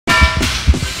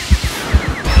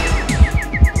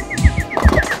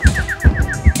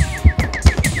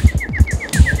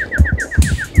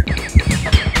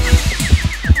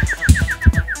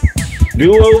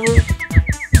Do-over,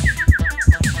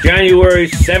 January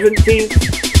 17th,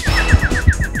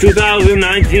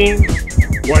 2019.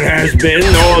 What has been,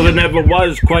 or that never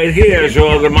was quite here,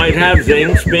 sure that might have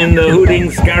things, been the hooting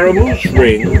scaramouche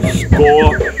rings,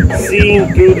 for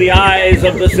seen through the eyes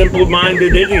of the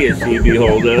simple-minded idiocy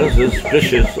beholder,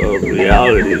 suspicious of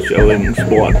reality showing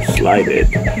sports slighted,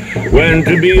 when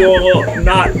to be or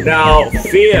not now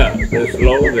fear this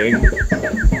loathing.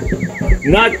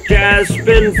 Not jazz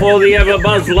spin for the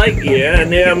ever-buzz Lightyear,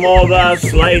 near more the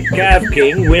slight calf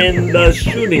king, win the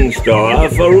shooting star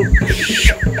for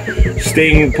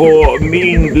sting poor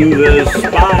mean do the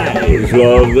spies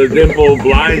of the dimple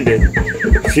blinded,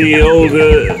 see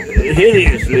older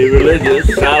hideously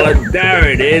religious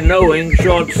solidarity knowing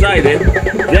short-sighted,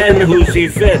 then who see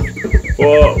fit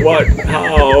for what,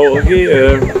 how,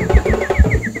 here,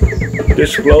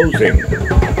 disclosing.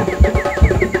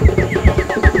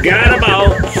 Got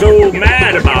about, so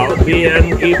mad about, the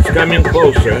end keeps coming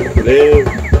closer. Live,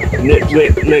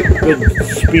 liquid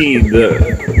speed,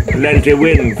 plenty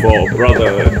wind for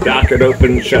brother. Docket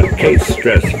open, shut case,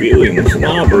 stress, viewing,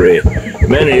 snobbery.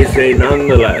 Many say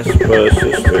nonetheless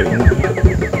persisting.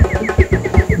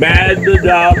 Bad the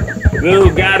dog, little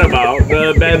gadabout,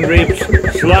 the bend reaps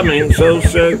slumming, so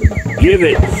sir, give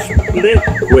it, split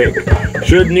quick.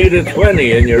 Should need a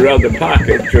 20 in your other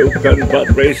pocket, choke, gun,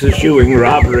 butt, races, shoeing,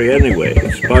 robbery anyway.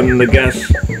 Spun the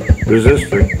guess,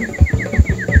 resisting.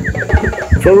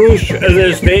 Farouche,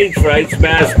 the stage frights,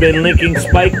 mass been linking,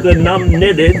 spike the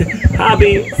numb-knitted,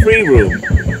 hobby, free room.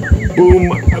 Boom,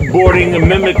 boarding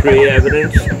mimicry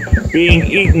evidence, being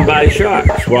eaten by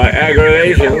sharks, why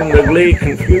aggravation, the glee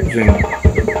confusing.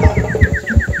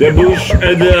 Debouche,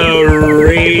 the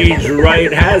rage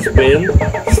right has been,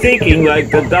 stinking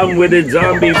like the dumb-witted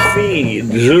zombie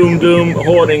feed, zoom-doom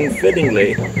hoarding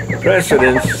fittingly,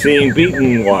 precedents seeing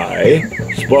beaten why,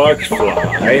 sparks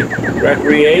fly,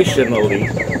 recreationally,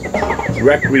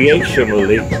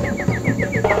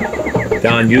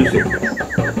 down using.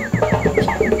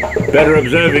 Better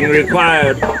observing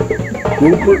required,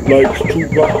 Rupert likes to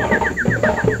buy.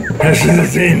 That's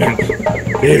entertainment.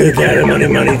 Data, money,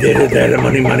 data,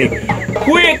 money.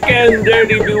 Quick and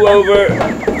dirty do-over,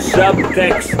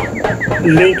 subtext,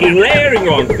 linking, layering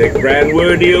on thick, brand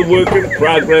worthy, a work in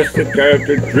progress, the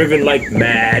character driven like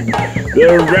mad.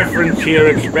 The reference here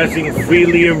expressing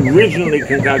freely, originally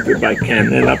concocted by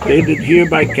Ken and updated here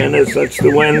by Ken as such the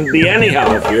when, the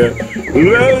anyhow here,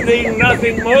 loathing,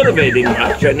 nothing motivating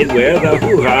much anywhere, the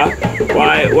hoo-ha,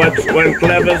 why, what's one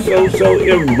clever, so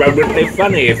irreverently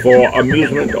funny for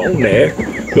amusement only,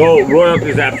 though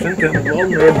royalties absent and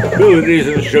vulnerabilities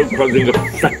and show-causing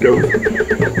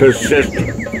effective persist.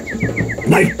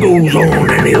 Life goes on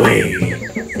anyway,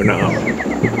 for now.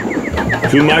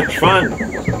 Too much fun.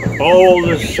 All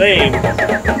the same,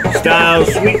 style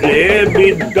sweetly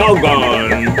be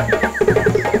doggone.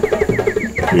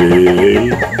 Hey,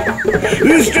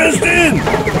 this just in!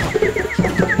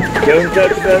 Don't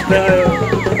touch that dial.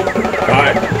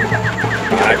 Cut.